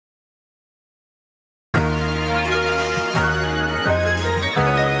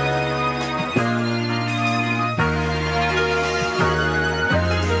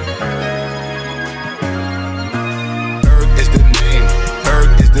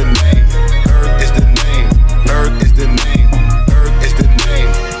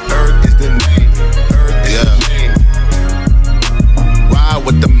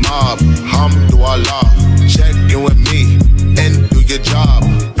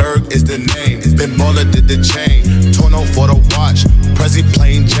Ferg is the name. Been ballin' did the chain. Torno for the watch. Prezi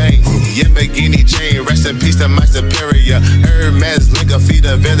plain Jane. Yamborghini chain. Rest in peace to my superior. RMX link a feed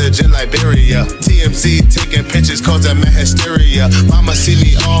a village in Liberia. TMZ taking pictures causing my hysteria. Mama see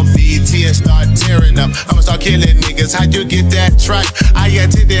me on BET and start tearing up. I'ma start killing niggas. How you get that track? I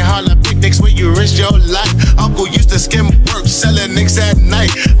attended Harlem picnics where you risk your life. Uncle used to skim work selling nicks at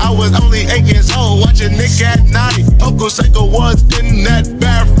night. I was only 8 years old watching Nick at night. Uncle Psycho was in that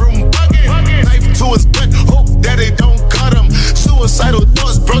bathroom bucket. Knife to his gut, hope that it don't cut him. Suicidal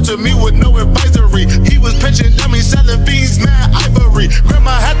thoughts brought to me with no advisory. He was pitching dummies, selling bees, mad ivory.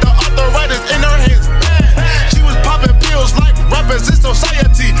 Grandma had the arthritis in her hands bad. She was popping pills like rappers in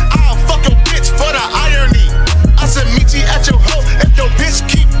society. I'll fuck your bitch for the irony. I said meet you at your hoe if your bitch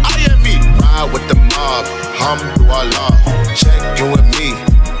keep eyeing me. Ride with the mob, alhamdulillah. Check you and me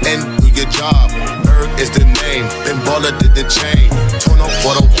and do your job. Ferg is the name, been ballin' did the chain. Torno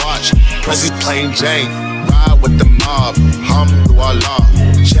for the watch, Prezi plain Jane. Ride with the mob, alhamdulillah.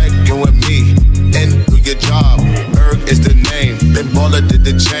 Check you and me and do your job. Ferg is the name, been ballin' did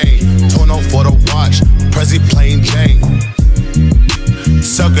the chain. Torno for the watch, Prezi plain Jane.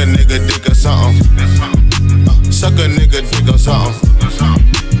 Suck a nigga dick or something. Suck a nigga dick or something.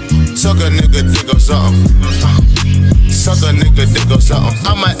 Suck a nigga dick or something. Suck a nigga dick or something.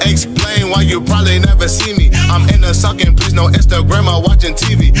 I'ma explain why you probably never see me. I'm in a sucking place, no Instagram or watching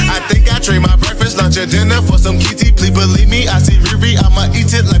TV. I think I trade my breakfast, lunch, and dinner for some kitty. Please believe me, I see Riri, I'ma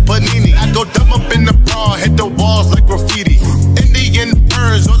eat it like panini. I go dumb up in the bra, hit the walls like graffiti. Indian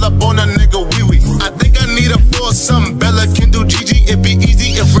birds all up on a nigga wee-wee. I think I need a foursome, Bella, Kendall, Gigi. It be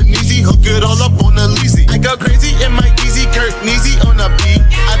easy if we're easy, hook it all up on the leasy. I go crazy in my easy, Kurt Neasy on the beat.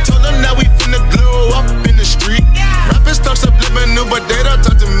 I told them that we finna glow up in the street. Rappers talk subliminal, but they don't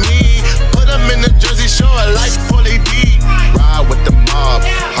talk to me. Put them in the jersey, show a like Paulie D. Ride with the mob,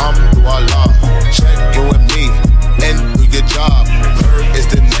 alhamdulillah. Check you and me and do your job. Ferg is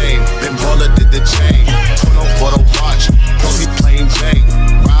the name, been ballin' did the chain. Torno for the watch, Prezi plain Jane.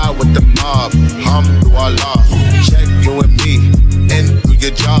 Ride with the mob, alhamdulillah. Check you and me and do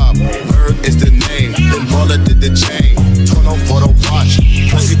your job. Ferg is the name, been ballin' did the chain. Torno for the watch,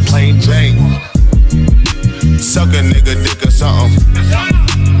 Prezi plain Jane. Suck a nigga dick or something.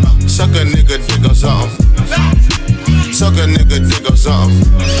 Suck a nigga dick or something. Suck a nigga dick or something.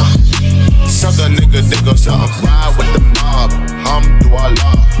 Suck a nigga dick or something. Ride with the mob,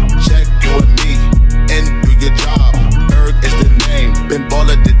 alhamdulillah.